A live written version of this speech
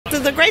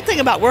The great thing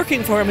about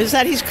working for him is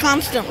that he's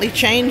constantly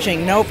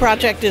changing. No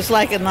project is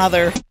like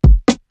another.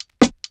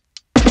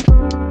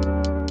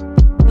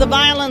 The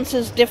violence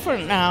is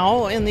different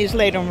now in these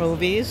later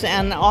movies,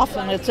 and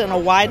often it's in a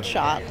wide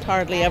shot,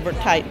 hardly ever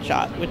tight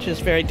shot, which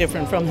is very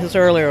different from his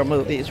earlier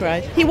movies,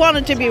 right? He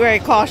wanted to be very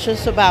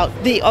cautious about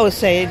the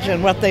Osage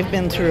and what they've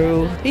been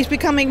through. He's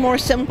becoming more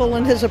simple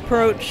in his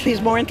approach.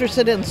 He's more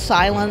interested in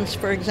silence,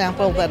 for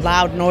example, than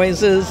loud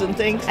noises and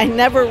things. And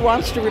never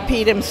wants to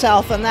repeat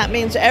himself, and that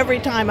means every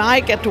time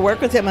I get to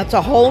work with him, it's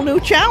a whole new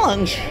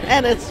challenge,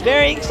 and it's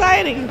very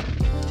exciting.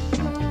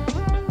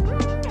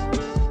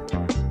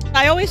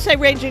 I always say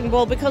Raging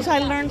Bull because I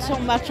learned so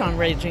much on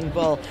Raging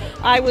Bull.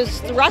 I was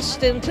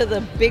thrust into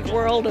the big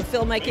world of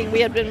filmmaking. We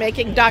had been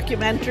making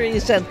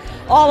documentaries, and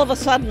all of a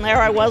sudden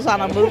there I was on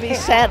a movie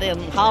set in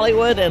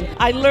Hollywood, and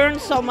I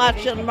learned so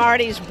much, and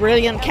Marty's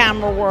brilliant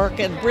camera work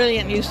and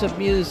brilliant use of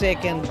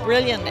music and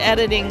brilliant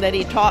editing that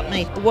he taught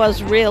me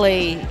was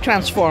really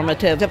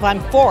transformative if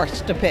I'm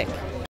forced to pick.